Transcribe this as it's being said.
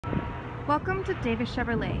Welcome to Davis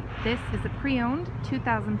Chevrolet. This is a pre-owned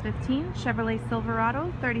 2015 Chevrolet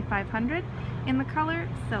Silverado 3500 in the color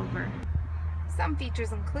silver. Some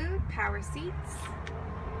features include power seats,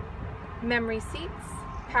 memory seats,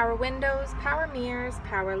 power windows, power mirrors,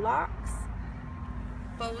 power locks,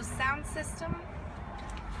 Bose sound system,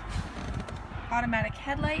 automatic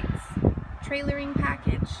headlights, trailering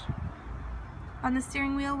package. On the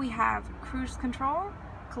steering wheel we have cruise control,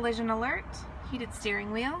 collision alert, heated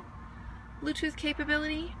steering wheel, Bluetooth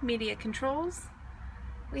capability, media controls.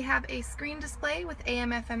 We have a screen display with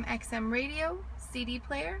AM/FM XM radio, CD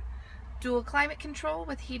player, dual climate control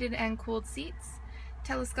with heated and cooled seats,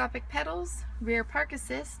 telescopic pedals, rear park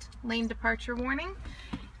assist, lane departure warning,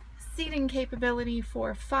 seating capability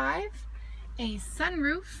for 5, a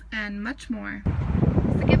sunroof, and much more.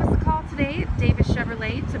 So give us a call today at Davis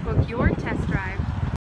Chevrolet to book your test drive.